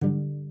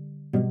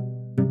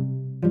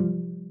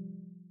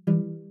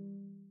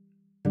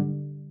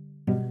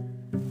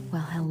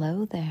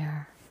Hello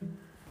there.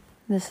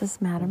 This is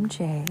Madam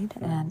Jade,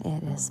 and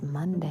it is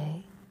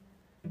Monday,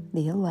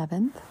 the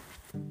 11th.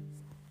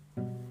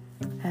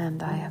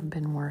 And I have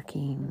been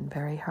working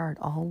very hard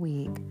all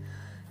week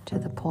to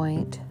the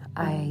point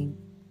I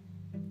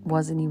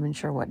wasn't even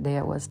sure what day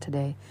it was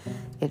today.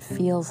 It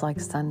feels like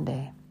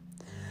Sunday.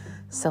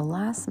 So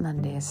last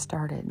Monday I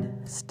started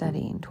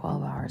studying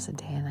 12 hours a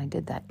day, and I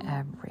did that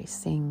every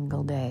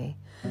single day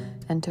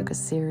and took a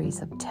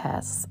series of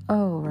tests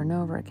over and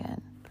over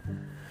again.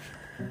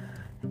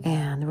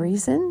 And the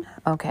reason?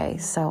 Okay,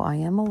 so I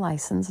am a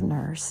licensed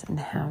nurse and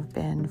have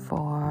been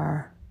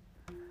for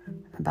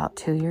about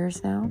 2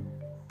 years now,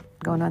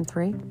 going on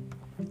 3.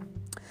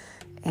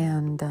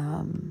 And,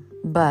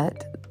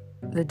 but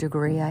the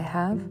degree I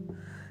have,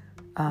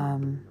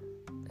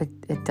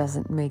 it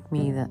doesn't make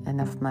me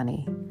enough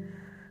money.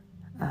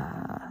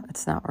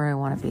 It's not where I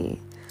want to be.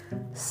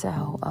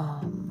 So,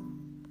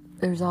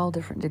 there's all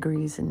different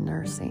degrees in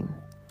nursing.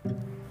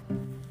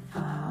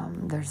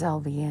 There's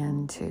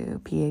LVN to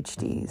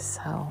PhDs,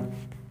 so,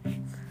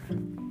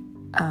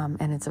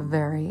 and it's a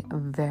very,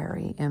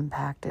 very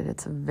impacted.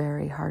 It's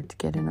very hard to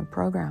get in a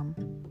program.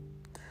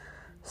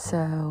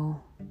 So,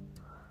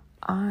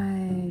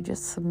 I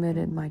just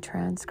submitted my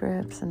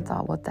transcripts and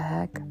thought, what the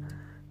heck?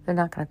 They're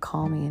not going to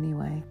call me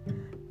anyway.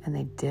 And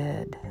they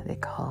did. They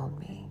called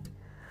me.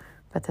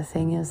 But the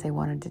thing is, they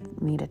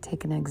wanted me to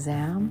take an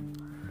exam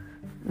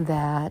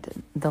that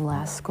the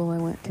last school I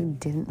went to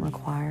didn't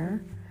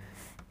require.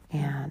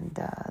 And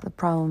the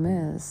problem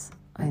is,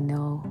 I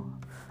know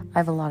I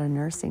have a lot of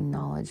nursing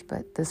knowledge,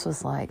 but this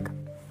was like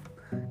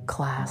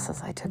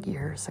classes I took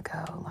years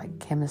ago, like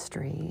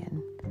chemistry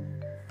and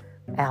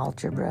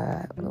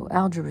algebra.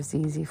 Algebra's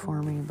easy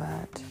for me,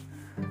 but,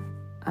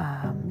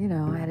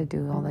 I had to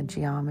do all the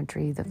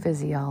geometry, the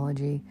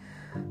physiology,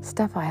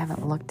 stuff I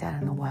haven't looked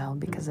at in a while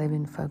because I've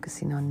been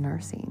focusing on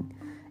nursing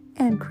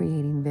and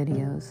creating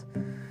videos.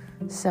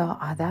 So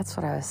that's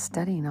what I was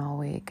studying all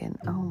week. And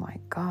oh my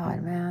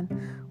God,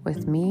 man,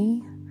 with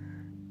me,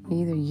 you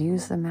either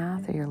use the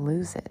math or you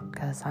lose it,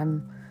 because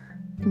I'm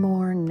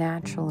more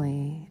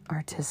naturally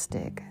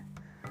artistic.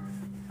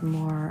 I'm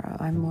more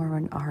of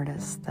an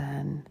artist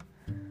than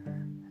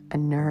a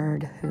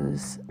nerd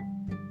who's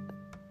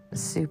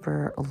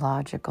super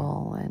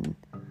logical and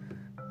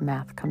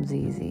math comes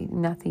easy.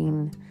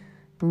 Nothing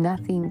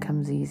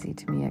comes easy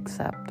to me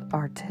except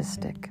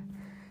artistic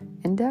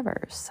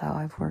endeavors. So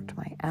I've worked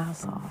my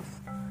ass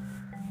off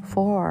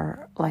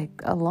for like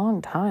a long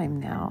time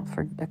now,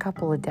 for a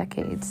couple of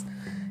decades,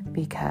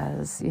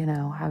 because,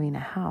 having a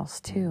house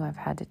too, I've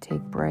had to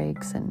take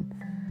breaks, and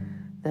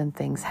then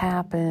things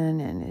happen,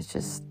 and it's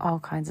just all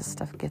kinds of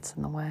stuff gets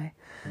in the way.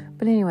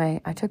 But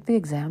anyway, I took the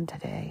exam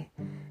today,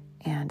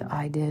 and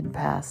I did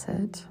pass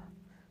it.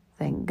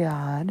 Thank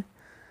God.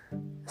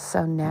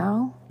 So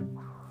now,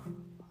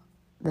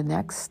 the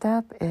next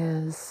step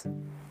is,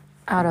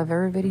 out of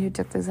everybody who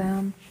took the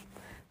exam,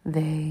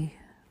 they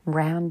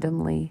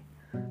randomly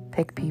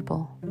pick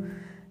people.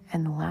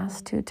 And the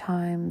last 2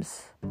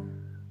 times,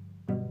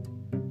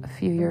 a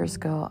few years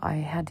ago, I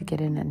had to get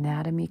an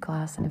anatomy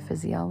class and a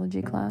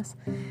physiology class,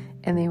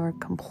 and they were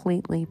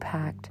completely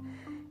packed.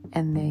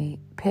 And they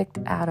picked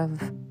out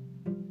of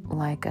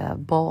like a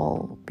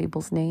bowl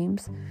people's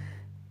names.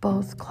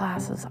 Both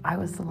classes, I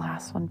was the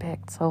last one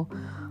picked. So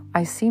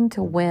I seem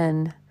to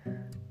win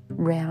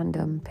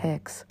random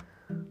picks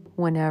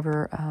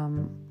whenever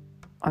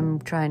I'm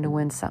trying to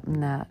win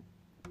something that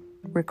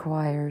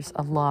requires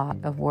a lot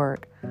of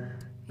work.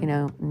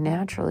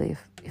 Naturally,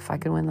 if I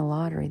could win the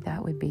lottery,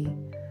 that would be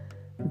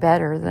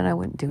better. Then I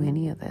wouldn't do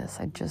any of this.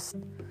 I'd just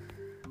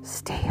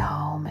stay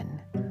home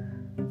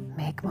and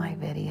make my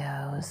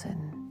videos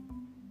and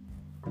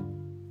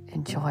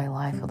enjoy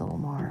life a little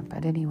more.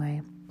 But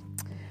anyway,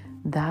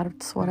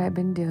 that's what I've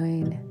been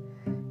doing.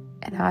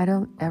 And I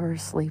don't ever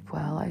sleep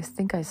well. I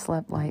think I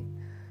slept like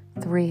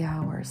 3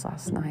 hours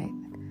last night.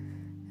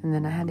 And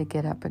then I had to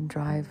get up and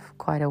drive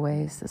quite a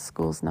ways. The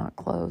school's not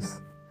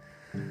close.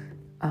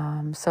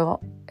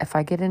 So if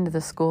I get into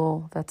the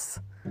school,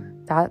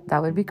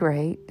 that would be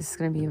great. It's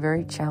going to be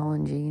very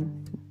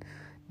challenging.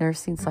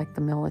 Nursing's like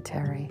the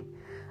military.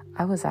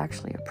 I was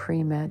actually a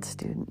pre-med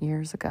student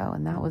years ago,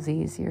 and that was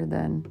easier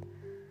than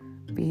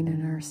being a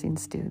nursing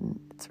student.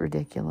 It's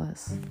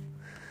ridiculous.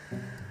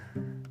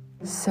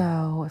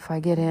 So if I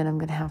get in, I'm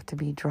going to have to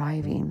be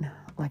driving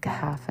like a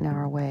half an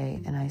hour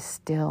away, and I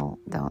still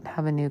don't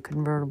have a new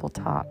convertible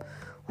top.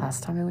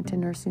 Last time I went to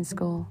nursing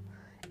school,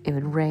 it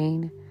would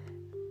rain.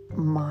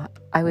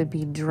 I would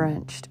be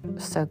drenched,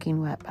 soaking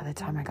wet by the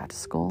time I got to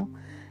school.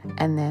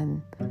 And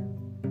then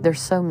they're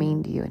so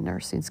mean to you in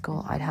nursing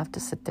school. I'd have to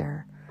sit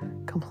there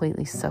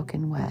completely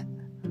soaking wet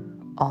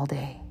all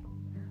day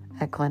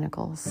at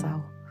clinicals.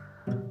 So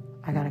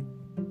I got to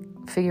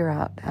figure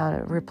out how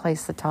to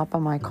replace the top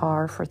of my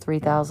car for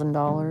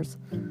 $3,000.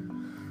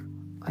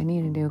 I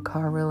need a new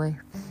car, really.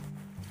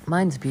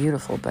 Mine's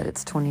beautiful, but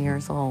it's 20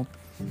 years old.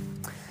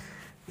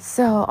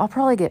 So I'll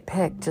probably get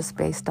picked just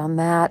based on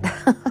that.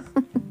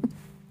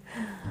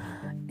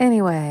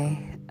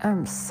 Anyway,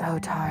 I'm so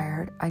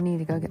tired. I need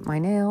to go get my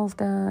nails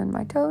done,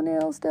 my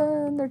toenails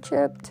done. They're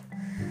chipped.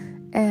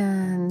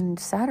 And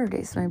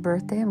Saturday's my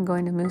birthday. I'm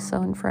going to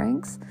Musso and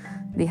Frank's,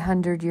 the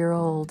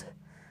 100-year-old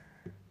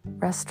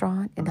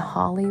restaurant in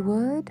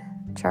Hollywood.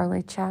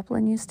 Charlie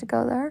Chaplin used to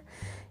go there.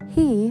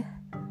 He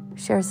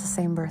shares the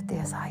same birthday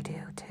as I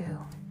do, too.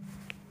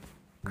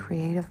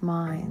 Creative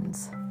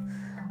minds.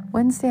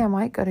 Wednesday, I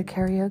might go to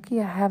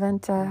karaoke. I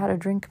haven't had a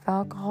drink of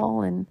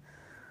alcohol in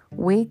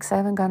weeks. I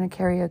haven't gone to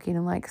karaoke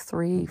in like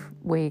 3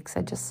 weeks.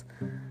 I just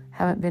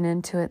haven't been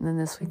into it. And then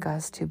this week I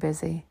was too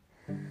busy.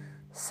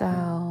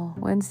 So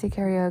Wednesday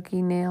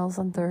karaoke, nails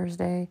on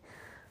Thursday.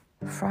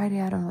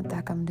 Friday, I don't know what the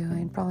heck I'm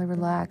doing. Probably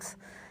relax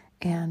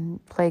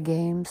and play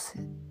games.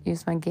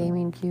 Use my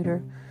gaming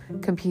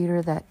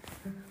computer that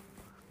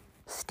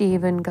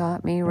Steven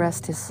got me,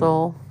 rest his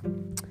soul.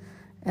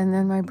 And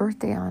then my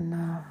birthday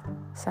on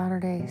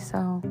Saturday.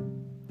 So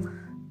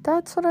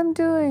that's what I'm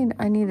doing.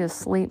 I need to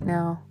sleep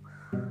now.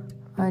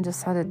 I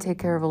just had to take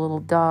care of a little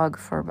dog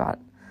for about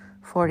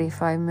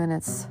 45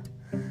 minutes.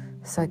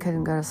 So I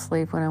couldn't go to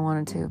sleep when I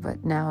wanted to.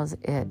 But now's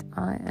it.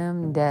 I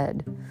am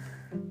dead.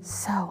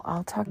 So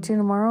I'll talk to you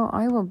tomorrow.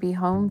 I will be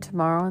home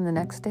tomorrow and the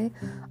next day.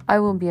 I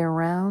will be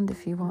around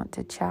if you want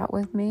to chat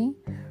with me.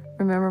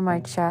 Remember, my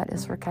chat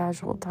is for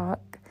casual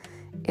talk.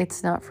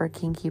 It's not for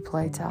kinky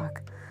play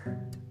talk.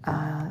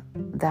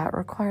 That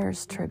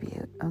requires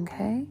tribute,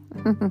 okay?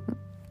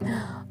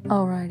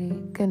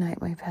 Alrighty. Good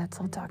night, my pets.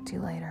 I'll talk to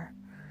you later.